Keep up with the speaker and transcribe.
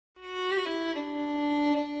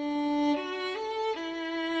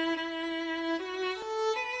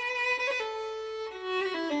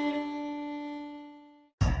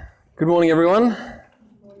Good morning, everyone.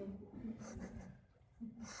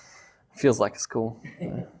 Feels like a school,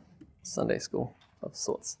 Sunday school of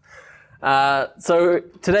sorts. So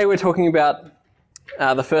today we're talking about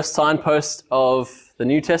the first signpost of the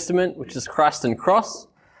New Testament, which is Christ and cross.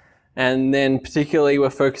 And then particularly we're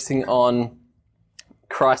focusing on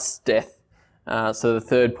Christ's death. So the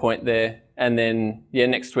third point there. And then,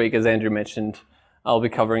 next week, as Andrew mentioned, I'll be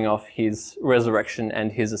covering off his resurrection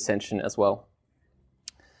and his ascension as well.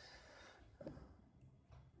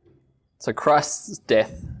 So Christ's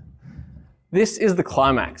death. This is the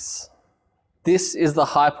climax. This is the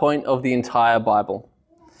high point of the entire Bible.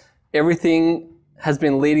 Everything has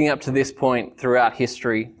been leading up to this point throughout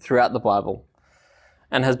history, throughout the Bible,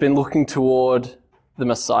 and has been looking toward the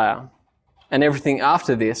Messiah. And everything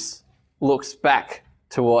after this looks back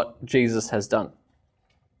to what Jesus has done.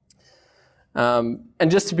 And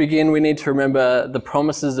just to begin, we need to remember the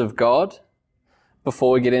promises of God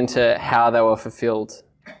before we get into how they were fulfilled.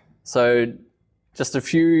 So just a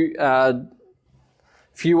few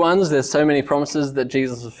ones. There's so many promises that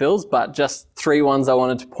Jesus fulfills, but just three ones I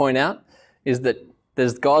wanted to point out is that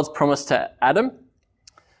there's God's promise to Adam.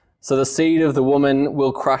 So the seed of the woman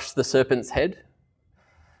will crush the serpent's head.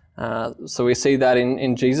 So we see that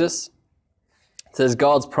in Jesus. There's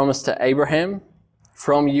God's promise to Abraham.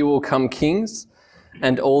 From you will come kings,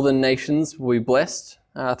 and all the nations will be blessed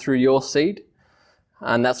through your seed.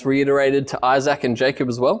 And that's reiterated to Isaac and Jacob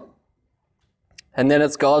as well. And then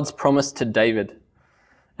it's God's promise to David,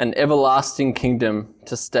 an everlasting kingdom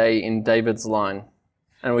to stay in David's line.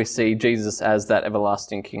 And we see Jesus as that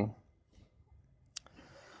everlasting king.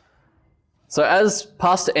 So as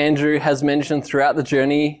Pastor Andrew has mentioned throughout the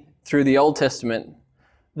journey through the Old Testament,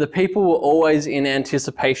 the people were always in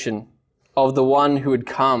anticipation of the one who would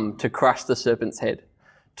come to crush the serpent's head,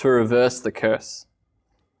 to reverse the curse.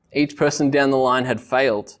 Each person down the line had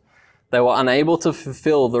failed. They were unable to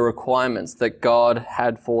fulfill the requirements that God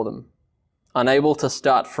had for them, unable to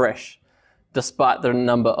start fresh, despite the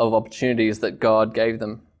number of opportunities that God gave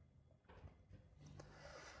them.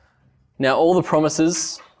 Now, all the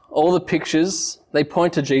promises, all the pictures, they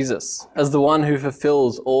point to Jesus as the one who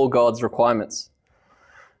fulfills all God's requirements.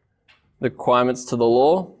 The requirements to the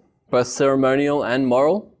law, both ceremonial and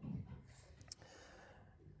moral.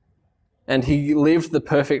 And he lived the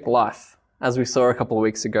perfect life, as we saw a couple of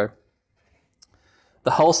weeks ago.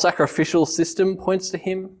 The whole sacrificial system points to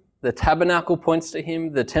him. The tabernacle points to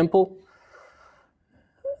him. The temple.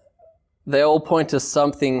 They all point to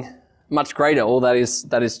something much greater, all that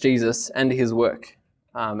is Jesus and his work.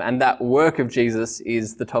 And that work of Jesus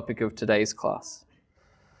is the topic of today's class.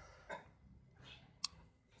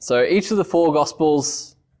 So each of the four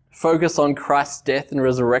Gospels focus on Christ's death and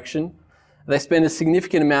resurrection. They spend a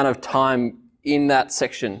significant amount of time in that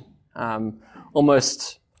section.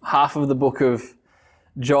 Almost half of the book of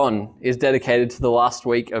John is dedicated to the last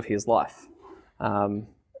week of his life. And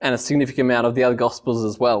a significant amount of the other Gospels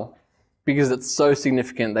as well. Because it's so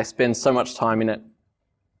significant, they spend so much time in it.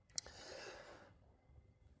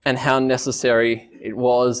 And how necessary it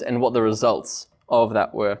was and what the results of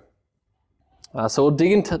that were. So we'll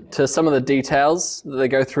dig into some of the details that they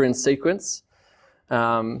go through in sequence.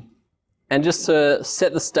 And just to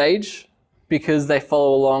set the stage, because they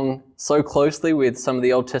follow along so closely with some of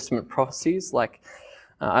the Old Testament prophecies, like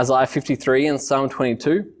Isaiah 53 and Psalm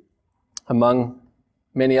 22, among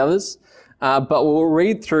many others. But we'll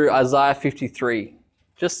read through Isaiah 53,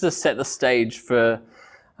 just to set the stage for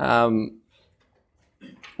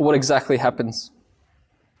what exactly happens.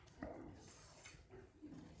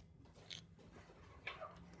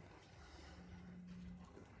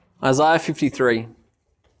 Isaiah 53.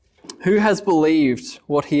 Who has believed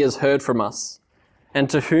what he has heard from us? And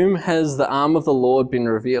to whom has the arm of the Lord been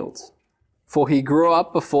revealed? For he grew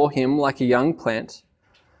up before him like a young plant,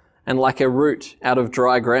 and like a root out of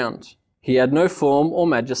dry ground. He had no form or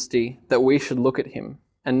majesty that we should look at him,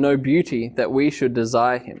 and no beauty that we should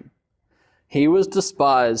desire him. He was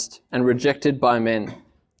despised and rejected by men,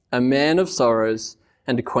 a man of sorrows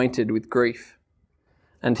and acquainted with grief.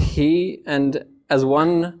 And as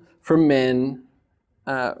one from men,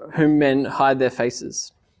 whom men hide their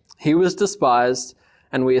faces. He was despised,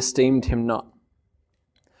 and we esteemed him not.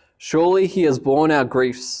 Surely he has borne our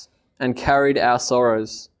griefs and carried our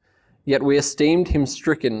sorrows. Yet we esteemed him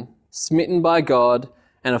stricken, smitten by God,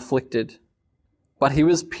 and afflicted. But he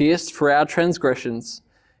was pierced for our transgressions.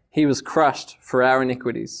 He was crushed for our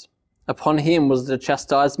iniquities. Upon him was the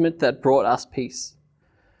chastisement that brought us peace.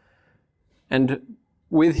 And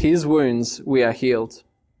with his wounds we are healed.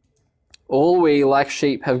 All we, like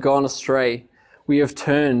sheep, have gone astray. We have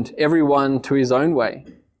turned every one to his own way,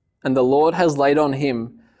 and the Lord has laid on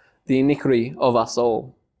him the iniquity of us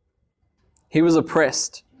all. He was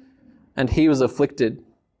oppressed, and he was afflicted,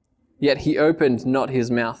 yet he opened not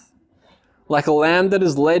his mouth. Like a lamb that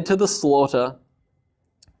is led to the slaughter,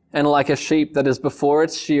 and like a sheep that is before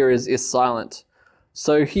its shearers is silent,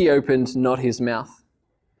 so he opened not his mouth.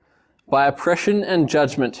 By oppression and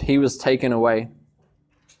judgment he was taken away.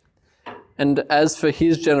 And as for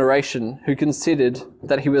his generation, who considered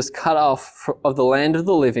that he was cut off of the land of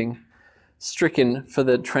the living, stricken for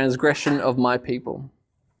the transgression of my people.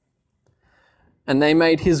 And they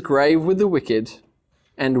made his grave with the wicked,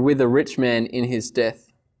 and with a rich man in his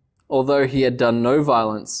death, although he had done no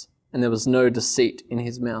violence, and there was no deceit in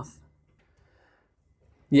his mouth.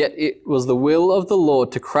 Yet it was the will of the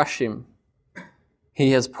Lord to crush him.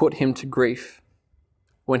 He has put him to grief.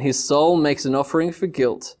 When his soul makes an offering for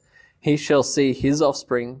guilt, he shall see his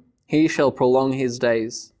offspring, he shall prolong his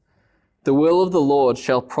days. The will of the Lord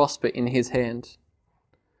shall prosper in his hand.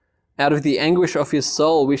 Out of the anguish of his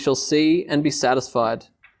soul we shall see and be satisfied.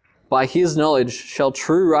 By his knowledge shall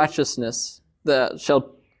true righteousness, the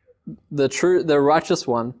righteous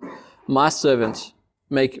one, my servant,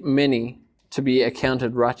 make many to be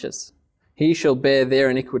accounted righteous. He shall bear their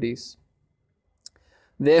iniquities.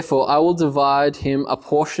 Therefore I will divide him a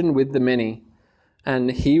portion with the many,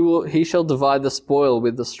 and he shall divide the spoil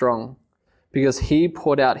with the strong, because he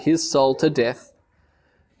poured out his soul to death,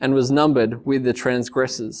 and was numbered with the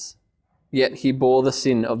transgressors. Yet he bore the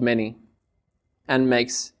sin of many, and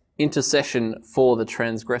makes intercession for the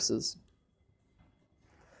transgressors.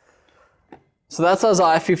 So that's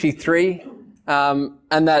Isaiah 53, and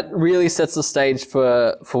that really sets the stage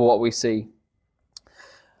for what we see.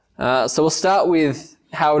 So we'll start with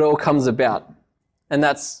how it all comes about, and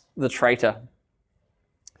that's the traitor.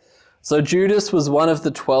 So Judas was one of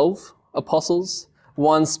the 12 apostles,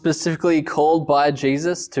 one specifically called by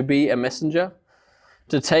Jesus to be a messenger,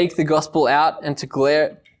 to take the gospel out and to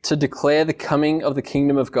declare the coming of the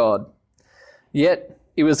kingdom of God. Yet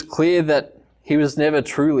it was clear that he was never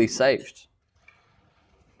truly saved.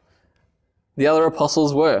 The other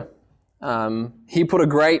apostles were. He put a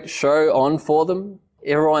great show on for them.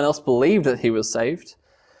 Everyone else believed that he was saved.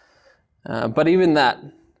 But even that,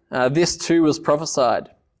 this too was prophesied,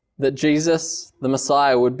 that Jesus, the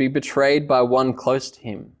Messiah, would be betrayed by one close to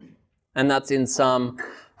him. And that's in Psalm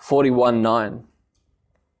 41:9.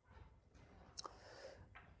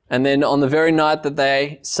 And then on the very night that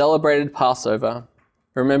they celebrated Passover,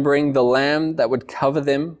 remembering the lamb that would cover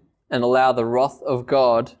them and allow the wrath of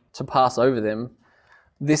God to pass over them,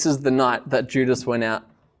 this is the night that Judas went out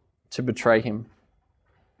to betray him.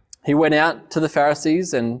 He went out to the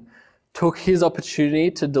Pharisees and took his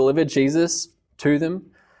opportunity to deliver Jesus to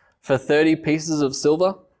them for 30 pieces of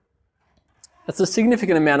silver. That's a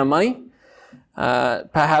significant amount of money,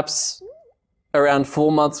 perhaps around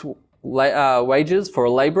 4 months' wages for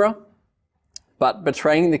a labourer. But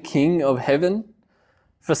betraying the King of Heaven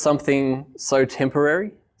for something so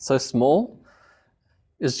temporary, so small,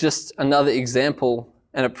 is just another example,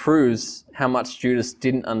 and it proves how much Judas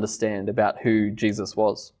didn't understand about who Jesus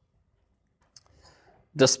was.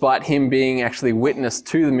 Despite him being actually witness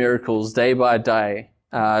to the miracles day by day,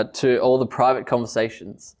 to all the private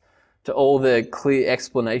conversations, to all the clear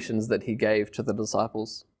explanations that he gave to the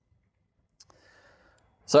disciples.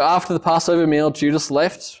 So after the Passover meal, Judas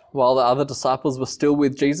left while the other disciples were still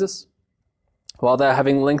with Jesus, while they were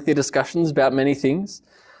having lengthy discussions about many things.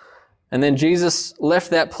 And then Jesus left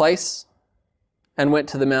that place and went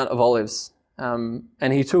to the Mount of Olives. And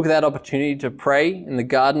he took that opportunity to pray in the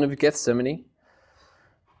Garden of Gethsemane.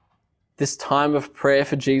 This time of prayer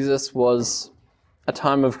for Jesus was a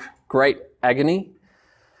time of great agony,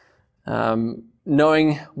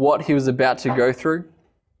 knowing what he was about to go through,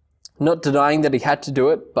 not denying that he had to do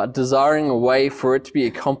it, but desiring a way for it to be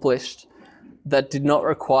accomplished that did not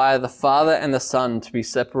require the Father and the Son to be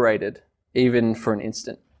separated, even for an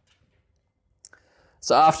instant.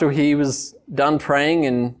 So after he was done praying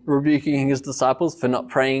and rebuking his disciples for not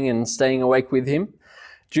praying and staying awake with him,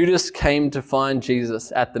 Judas came to find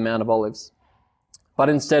Jesus at the Mount of Olives. But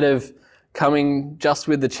instead of coming just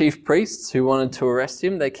with the chief priests who wanted to arrest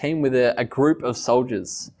him, they came with a group of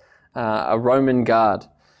soldiers, a Roman guard.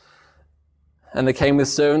 And they came with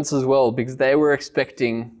servants as well, because they were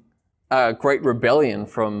expecting a great rebellion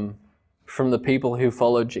from the people who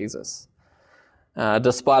followed Jesus,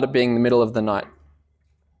 despite it being the middle of the night.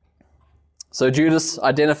 So Judas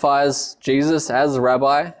identifies Jesus as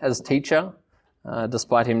rabbi, as teacher,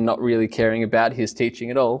 despite him not really caring about his teaching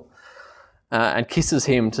at all, and kisses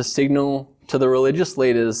him to signal to the religious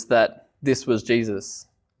leaders that this was Jesus.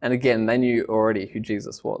 And again, they knew already who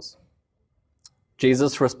Jesus was.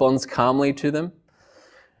 Jesus responds calmly to them,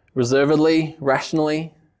 reservedly,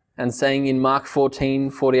 rationally, and saying in Mark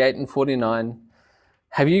 14:48 and 49,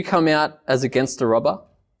 "Have you come out as against a robber,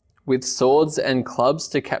 with swords and clubs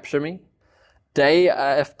to capture me? Day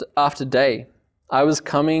after day, I was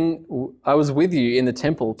with you in the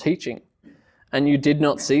temple teaching, and you did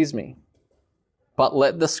not seize me. But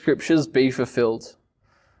let the scriptures be fulfilled."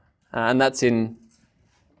 And that's in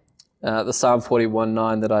the Psalm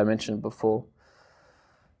 41:9 that I mentioned before.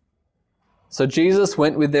 So Jesus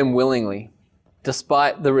went with them willingly,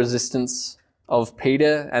 despite the resistance of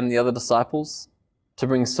Peter and the other disciples, to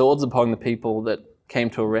bring swords upon the people that came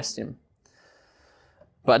to arrest him.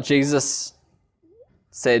 But Jesus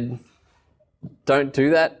said, "Don't do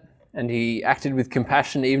that." And he acted with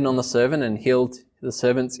compassion even on the servant and healed the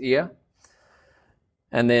servant's ear.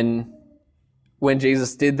 And then when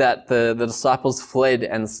Jesus did that, the disciples fled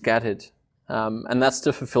and scattered. And that's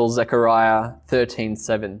to fulfill Zechariah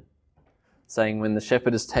 13:7, saying, "When the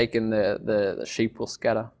shepherd is taken, the sheep will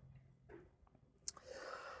scatter."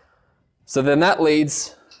 So then that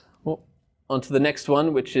leads on to the next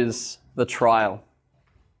one, which is the trial.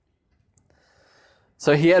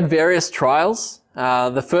 So he had various trials,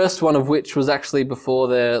 the first one of which was actually before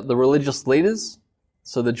the religious leaders,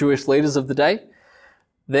 so the Jewish leaders of the day.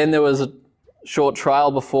 Then there was a short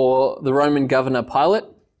trial before the Roman governor Pilate.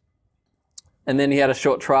 And then he had a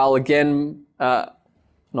short trial again, not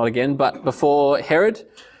again, but before Herod.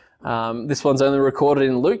 This one's only recorded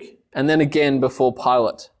in Luke. And then again before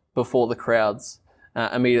Pilate, before the crowds,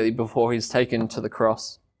 immediately before he's taken to the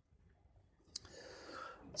cross.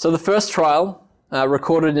 So the first trial,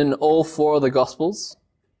 recorded in all four of the Gospels,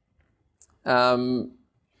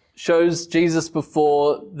 shows Jesus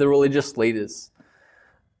before the religious leaders.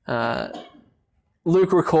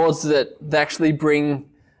 Luke records that they actually bring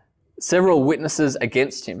several witnesses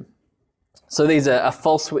against him. So these are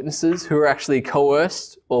false witnesses who are actually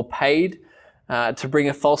coerced or paid to bring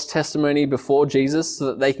a false testimony before Jesus so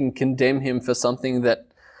that they can condemn him for something that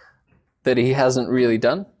he hasn't really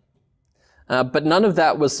done. But none of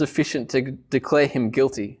that was sufficient to declare him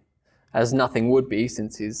guilty, as nothing would be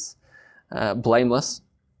since he's blameless.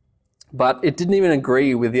 But it didn't even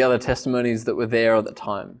agree with the other testimonies that were there at the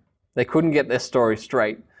time. They couldn't get their story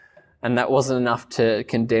straight, and that wasn't enough to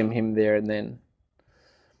condemn him there and then.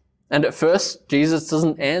 And at first, Jesus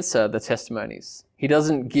doesn't answer the testimonies. He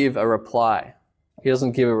doesn't give a reply. He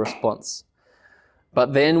doesn't give a response.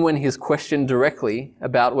 But then when he's questioned directly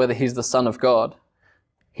about whether he's the Son of God,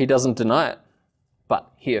 he doesn't deny it, but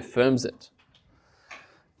he affirms it.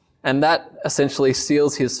 And that essentially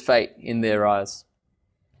seals his fate in their eyes.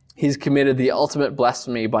 He's committed the ultimate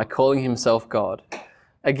blasphemy by calling himself God.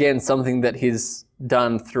 Again, something that he's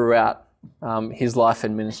done throughout his life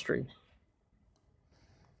and ministry.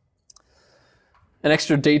 An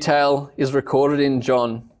extra detail is recorded in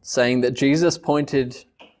John, saying that Jesus pointed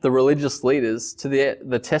the religious leaders to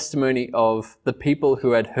the testimony of the people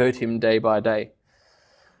who had heard him day by day.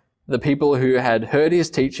 The people who had heard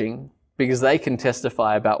his teaching, because they can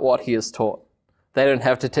testify about what he has taught. They don't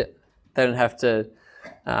have to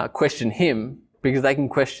question him, because they can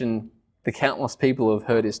question the countless people who have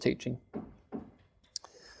heard his teaching.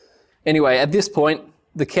 Anyway, at this point,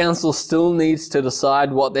 the council still needs to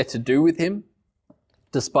decide what they're to do with him,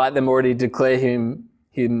 despite them already declare him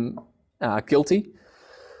guilty.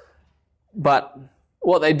 But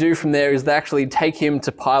what they do from there is they actually take him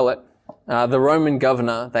to Pilate, the Roman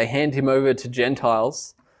governor. They hand him over to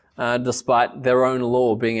Gentiles, despite their own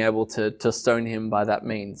law being able to stone him by that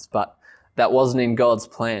means. But that wasn't in God's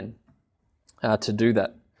plan to do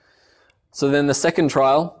that. So then the second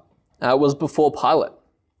trial was before Pilate.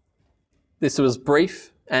 This was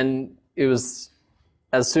brief, and it was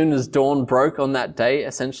as soon as dawn broke on that day,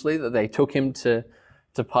 essentially, that they took him to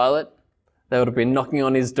Pilate. They would have been knocking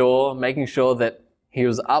on his door, making sure that he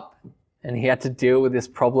was up and he had to deal with this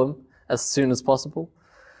problem as soon as possible.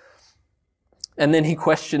 And then he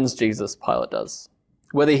questions Jesus, Pilate does,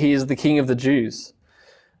 whether he is the king of the Jews.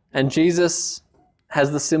 And Jesus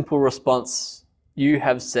has the simple response, "You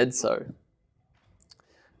have said so."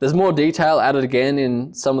 There's more detail added again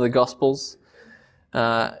in some of the Gospels,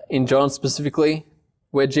 in John specifically,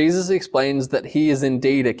 where Jesus explains that he is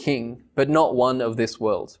indeed a king, but not one of this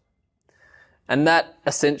world. And that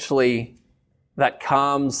essentially, that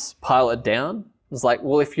calms Pilate down. It's like,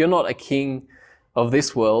 well, if you're not a king of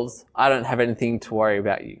this world, I don't have anything to worry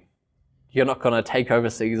about you. You're not going to take over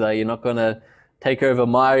Caesar. You're not going to take over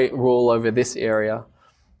my rule over this area.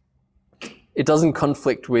 It doesn't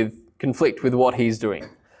conflict with what he's doing.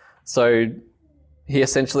 So he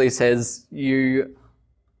essentially says, you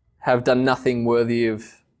have done nothing worthy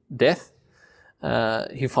of death.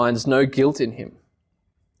 He finds no guilt in him.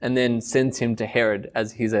 and then sends him to Herod,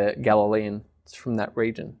 as he's a Galilean from that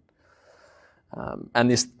region. And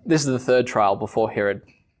this is the third trial before Herod.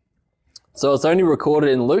 So it's only recorded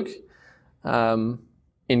in Luke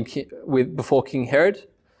before King Herod.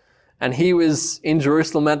 And he was in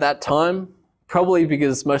Jerusalem at that time, probably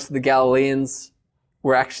because most of the Galileans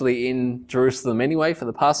were actually in Jerusalem anyway for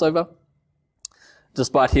the Passover,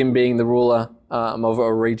 despite him being the ruler of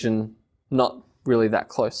a region not really that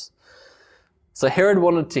close. So Herod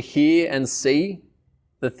wanted to hear and see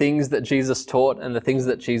the things that Jesus taught and the things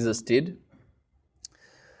that Jesus did.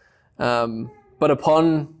 But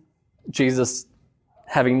upon Jesus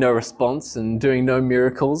having no response and doing no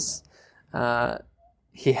miracles,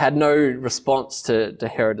 he had no response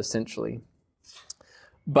to Herod, essentially.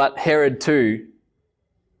 But Herod too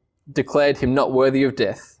declared him not worthy of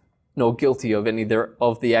death, nor guilty of any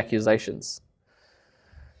of the accusations.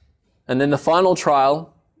 And then the final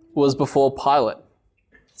trial was before Pilate.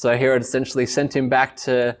 So Herod essentially sent him back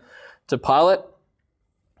to Pilate.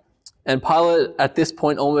 And Pilate at this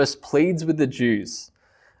point almost pleads with the Jews.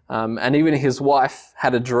 And even his wife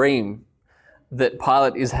had a dream that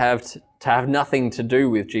Pilate is to have nothing to do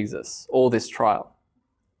with Jesus or this trial.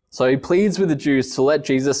 So he pleads with the Jews to let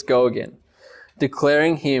Jesus go again,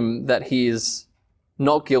 declaring him that he is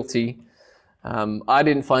not guilty. I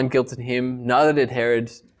didn't find guilt in him, neither did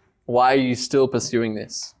Herod. Why are you still pursuing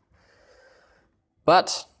this?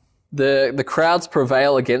 But the crowds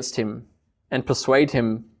prevail against him and persuade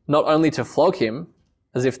him not only to flog him,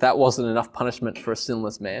 as if that wasn't enough punishment for a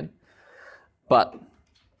sinless man, but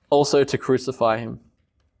also to crucify him.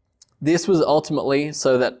 This was ultimately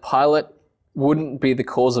so that Pilate wouldn't be the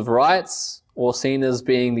cause of riots or seen as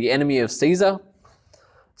being the enemy of Caesar.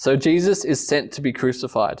 So Jesus is sent to be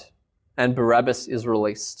crucified and Barabbas is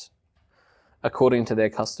released according to their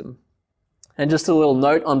custom. And just a little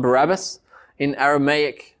note on Barabbas. In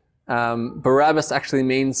Aramaic, Barabbas actually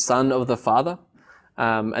means son of the father.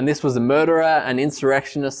 And this was a murderer, an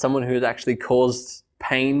insurrectionist, someone who had actually caused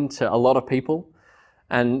pain to a lot of people.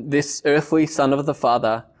 And this earthly son of the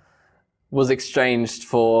father was exchanged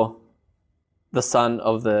for the son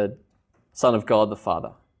of God the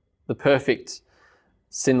Father, the perfect,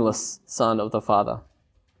 sinless Son of the Father.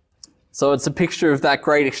 So it's a picture of that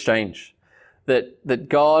great exchange, that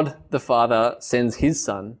God the Father sends his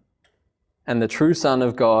Son, and the true Son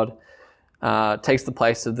of God takes the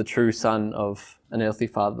place of the true Son of an earthly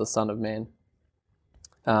father, the Son of Man.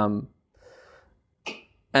 And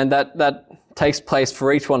that takes place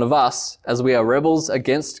for each one of us as we are rebels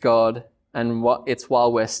against God, and it's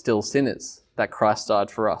while we're still sinners that Christ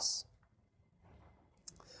died for us.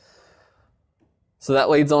 So that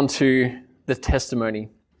leads on to the testimony.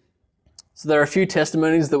 So there are a few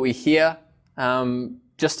testimonies that we hear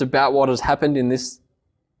just about what has happened in this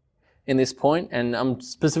point, and I'm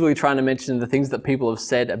specifically trying to mention the things that people have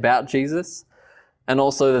said about Jesus and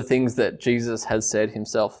also the things that Jesus has said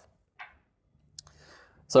himself.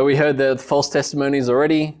 So we heard the false testimonies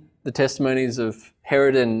already, the testimonies of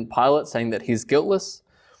Herod and Pilate saying that he's guiltless,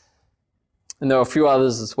 and there are a few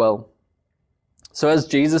others as well. So as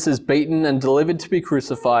Jesus is beaten and delivered to be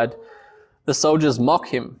crucified, the soldiers mock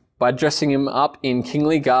him by dressing him up in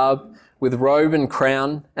kingly garb with robe and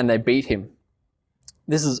crown, and they beat him.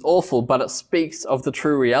 This is awful, but it speaks of the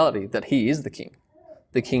true reality that he is the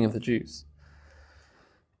King of the Jews.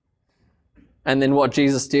 And then what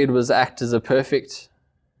Jesus did was act as a perfect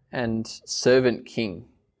and servant king,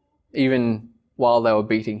 even while they were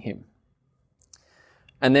beating him.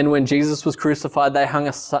 And then when Jesus was crucified, they hung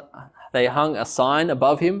a sign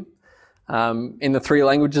above him in the three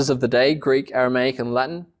languages of the day, Greek, Aramaic, and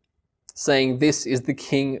Latin, saying, "This is the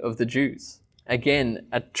King of the Jews." Again,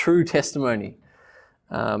 a true testimony.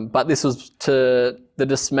 But this was to the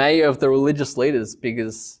dismay of the religious leaders,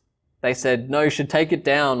 because they said, no, you should take it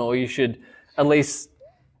down, or you should at least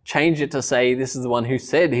change it to say this is the one who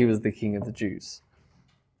said he was the King of the Jews.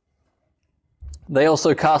 They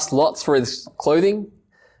also cast lots for his clothing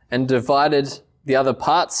and divided the other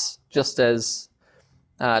parts, just as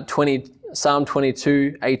Psalm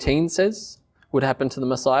 22:18 says would happen to the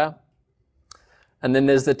Messiah. And then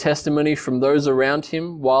there's the testimony from those around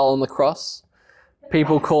him while on the cross,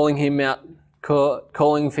 people calling him out,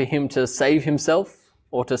 calling for him to save himself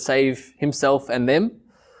or to save himself and them,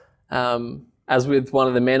 as with one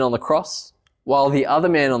of the men on the cross, while the other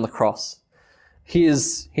man on the cross,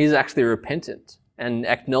 he's actually repentant and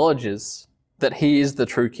acknowledges that he is the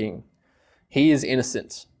true king. He is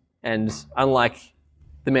innocent, and unlike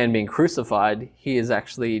the man being crucified, he is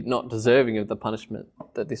actually not deserving of the punishment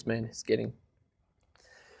that this man is getting.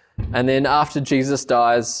 And then after Jesus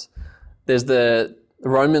dies, there's the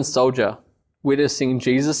Roman soldier witnessing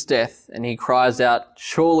Jesus' death, and he cries out,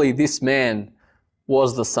 "Surely this man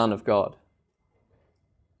was the Son of God."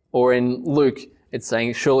 Or in Luke, it's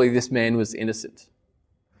saying, "Surely this man was innocent."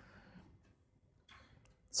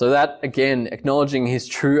 So that, again, acknowledging his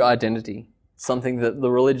true identity, something that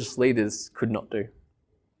the religious leaders could not do.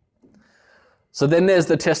 So then there's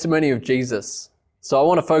the testimony of Jesus. So I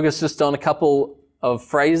want to focus just on a couple of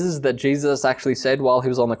phrases that Jesus actually said while he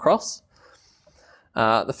was on the cross.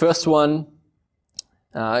 The first one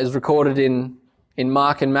is recorded in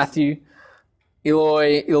Mark and Matthew.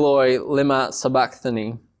 "Eloi, Eloi, lema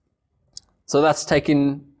sabachthani." So that's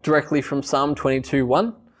taken directly from Psalm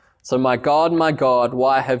 22:1. So, my God,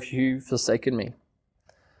 why have you forsaken me?"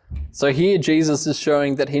 So here Jesus is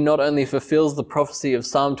showing that he not only fulfills the prophecy of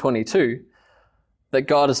Psalm 22, that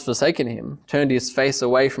God has forsaken him, turned his face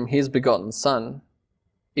away from his begotten Son,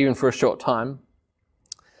 even for a short time.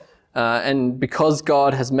 And because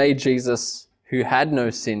God has made Jesus, who had no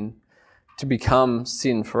sin, to become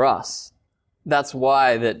sin for us, that's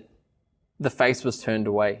why that the face was turned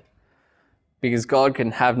away. Because God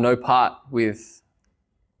can have no part with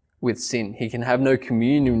sin. He can have no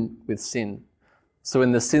communion with sin. So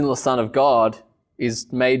when the sinless Son of God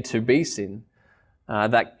is made to be sin,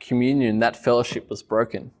 that communion, that fellowship was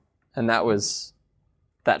broken. And that was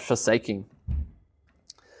that forsaking.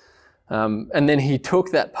 And then he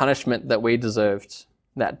took that punishment that we deserved,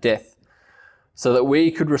 that death, so that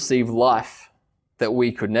we could receive life that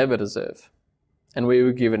we could never deserve. And we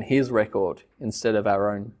were given his record instead of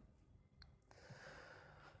our own.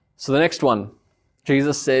 So the next one,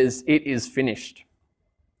 Jesus says, "It is finished."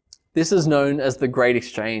 This is known as the Great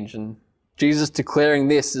Exchange, and Jesus declaring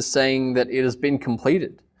this is saying that it has been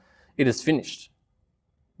completed. It is finished.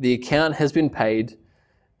 The account has been paid,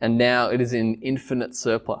 and now it is in infinite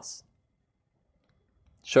surplus,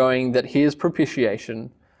 showing that his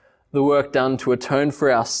propitiation, the work done to atone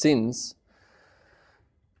for our sins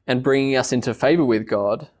and bringing us into favor with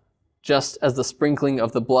God, just as the sprinkling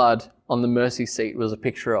of the blood on the mercy seat was a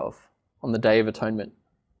picture of on the Day of Atonement.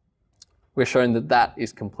 We're shown that that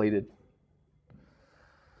is completed.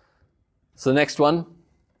 So the next one,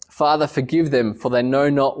 "Father, forgive them, for they know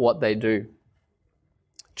not what they do."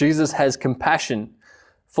 Jesus has compassion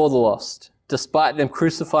for the lost, despite them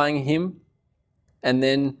crucifying him, and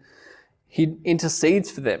then he intercedes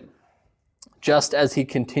for them, just as he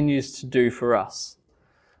continues to do for us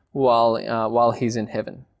while he's in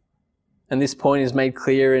heaven. And this point is made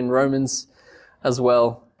clear in Romans as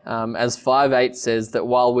well, as 5:8 says that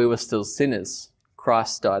while we were still sinners,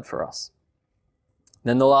 Christ died for us.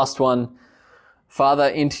 Then the last one, "Father,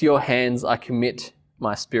 into your hands I commit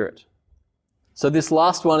my spirit." So this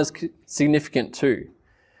last one is significant too.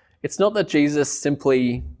 It's not that Jesus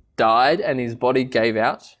simply died and his body gave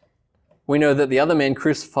out. We know that the other man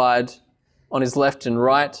crucified on his left and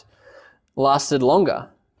right lasted longer,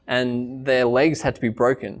 and their legs had to be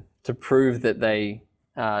broken to prove that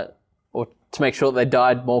or to make sure that they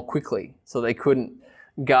died more quickly, so they couldn't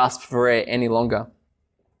gasp for air any longer.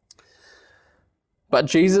 But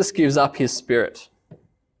Jesus gives up his spirit.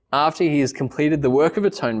 After he has completed the work of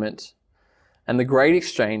atonement and the great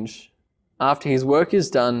exchange, after his work is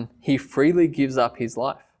done, he freely gives up his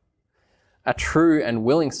life, a true and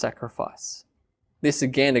willing sacrifice. This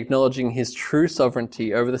again acknowledging his true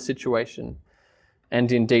sovereignty over the situation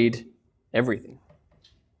and indeed everything.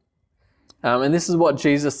 And this is what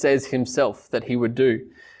Jesus says himself that he would do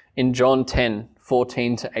in John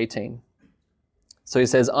 10:14-18. So he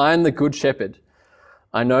says, "I am the good shepherd.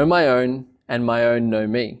 I know my own, and my own know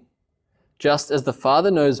me. Just as the Father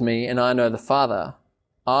knows me, and I know the Father,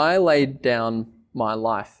 I laid down my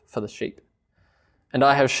life for the sheep. And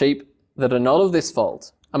I have sheep that are not of this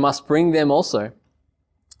fold. I must bring them also,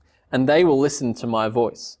 and they will listen to my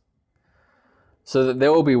voice. So that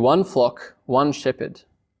there will be one flock, one shepherd.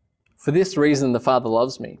 For this reason the Father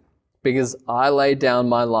loves me, because I lay down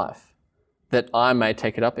my life, that I may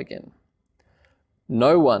take it up again.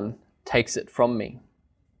 No one takes it from me,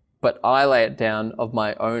 but I lay it down of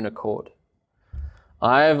my own accord.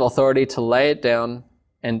 I have authority to lay it down,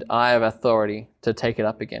 and I have authority to take it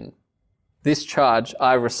up again. This charge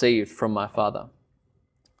I received from my Father."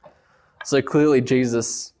 So clearly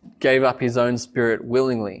Jesus gave up his own spirit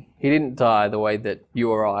willingly. He didn't die the way that you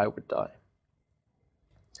or I would die.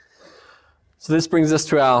 So this brings us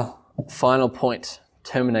to our final point,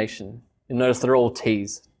 termination. You notice they're all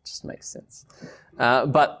T's, it just makes sense.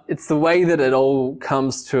 But it's the way that it all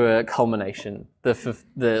comes to a culmination,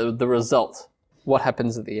 the result, what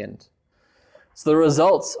happens at the end. So the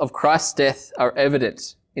results of Christ's death are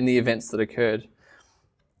evident in the events that occurred.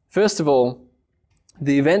 First of all,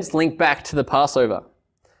 the events link back to the Passover.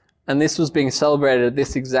 and this was being celebrated at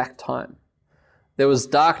this exact time. There was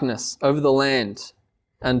darkness over the land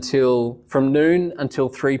from noon until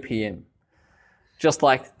 3 p.m., just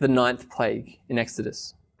like the 9th plague in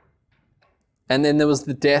Exodus. And then there was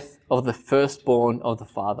the death of the firstborn of the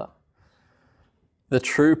father, the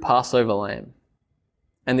true Passover lamb.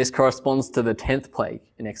 And this corresponds to the 10th plague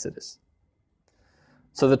in Exodus.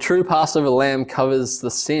 So the true Passover lamb covers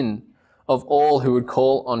the sin of all who would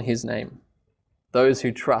call on his name, those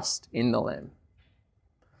who trust in the lamb.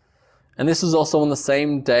 And this was also on the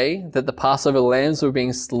same day that the Passover lambs were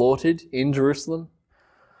being slaughtered in Jerusalem,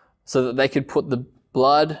 so that they could put the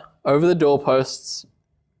blood over the doorposts.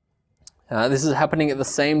 This is happening at the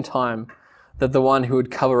same time that the one who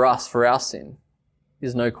would cover us for our sin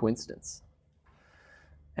is no coincidence.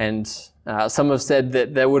 And some have said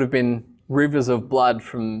that there would have been rivers of blood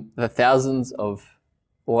from the thousands of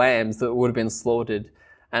lambs that would have been slaughtered,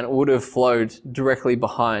 and it would have flowed directly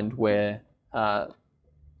behind where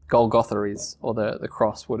Golgotha is, or the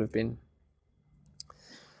cross would have been.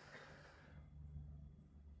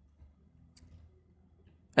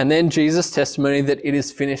 And then Jesus' testimony that it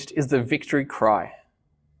is finished is the victory cry,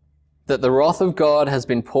 that the wrath of God has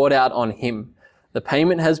been poured out on him. The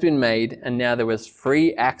payment has been made, and now there is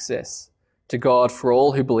free access to God for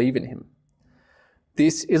all who believe in him.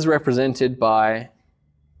 This is represented by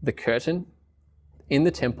the curtain in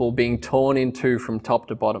the temple being torn in two from top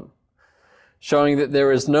to bottom, showing that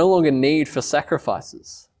there is no longer need for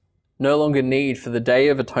sacrifices, no longer need for the Day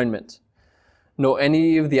of Atonement, nor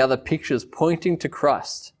any of the other pictures pointing to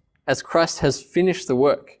Christ. As Christ has finished the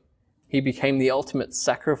work, he became the ultimate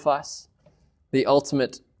sacrifice, the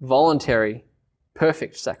ultimate voluntary,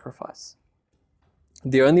 perfect sacrifice,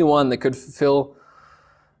 the only one that could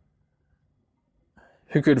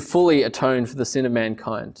who could fully atone for the sin of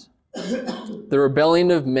mankind. The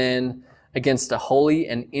rebellion of man against a holy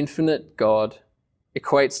and infinite God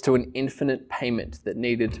equates to an infinite payment that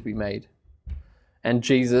needed to be made. And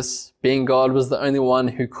Jesus, being God, was the only one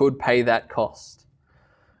who could pay that cost,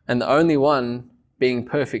 and the only one, being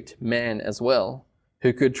perfect man as well,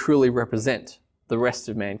 who could truly represent the rest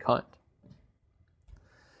of mankind.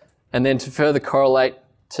 And then to further correlate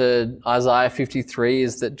to Isaiah 53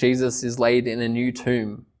 is that Jesus is laid in a new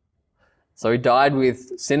tomb. So he died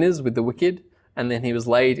with sinners, with the wicked, and then he was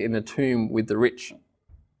laid in a tomb with the rich.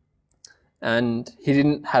 And he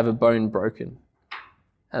didn't have a bone broken,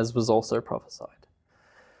 as was also prophesied.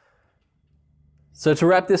 So to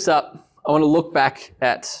wrap this up, I want to look back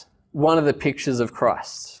at one of the pictures of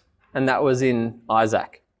Christ, and that was in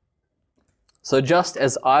Isaac. So just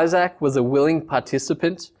as Isaac was a willing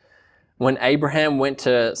participant when Abraham went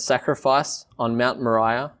to sacrifice on Mount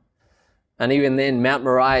Moriah, and even then Mount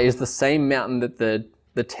Moriah is the same mountain that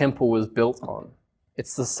the temple was built on.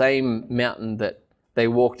 It's the same mountain that they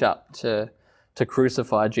walked up to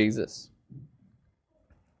crucify Jesus.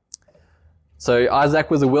 So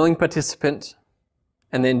Isaac was a willing participant,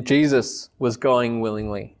 and then Jesus was going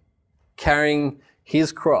willingly, carrying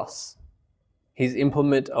his cross, his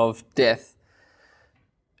implement of death,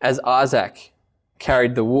 as Isaac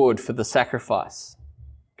carried the wood for the sacrifice,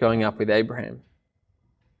 going up with Abraham.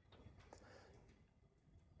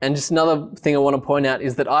 And just another thing I want to point out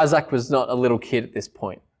is that Isaac was not a little kid at this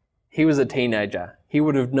point. He was a teenager. He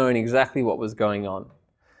would have known exactly what was going on.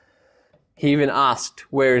 He even asked,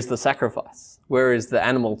 where is the sacrifice? Where is the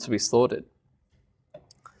animal to be slaughtered?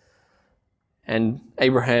 And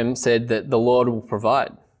Abraham said that the Lord will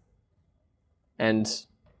provide. And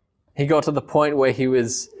he got to the point where he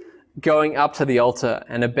was going up to the altar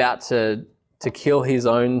and about to kill his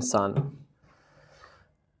own son.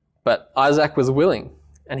 But Isaac was willing,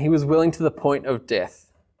 and he was willing to the point of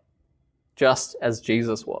death, just as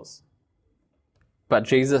Jesus was. But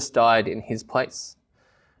Jesus died in his place.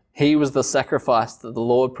 He was the sacrifice that the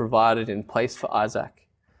Lord provided in place for Isaac.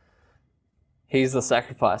 He's the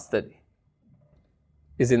sacrifice that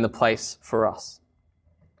is in the place for us.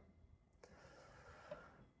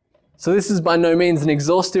 So this is by no means an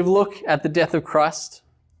exhaustive look at the death of Christ,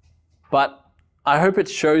 but I hope it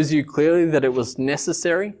shows you clearly that it was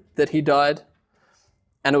necessary that he died,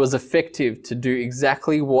 and it was effective to do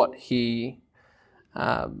exactly what he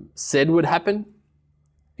said would happen,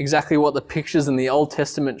 exactly what the pictures in the Old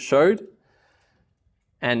Testament showed,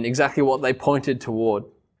 and exactly what they pointed toward.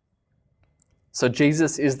 So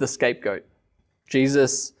Jesus is the scapegoat.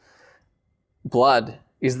 Jesus' blood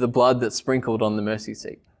is the blood that's sprinkled on the mercy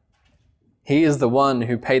seat. He is the one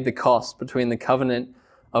who paid the cost between the covenant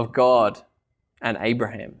of God and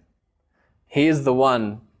Abraham. He is the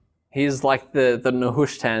one, he is like the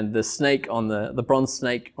Nehushtan, the snake on the bronze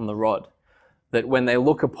snake on the rod, that when they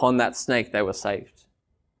look upon that snake, they were saved.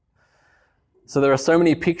 So there are so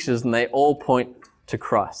many pictures and they all point to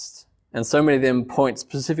Christ. And so many of them point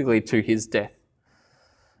specifically to his death.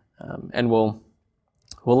 And we'll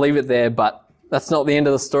leave it there, but that's not the end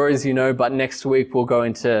of the story, as you know, but next week we'll go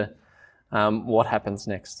into what happens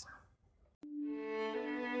next.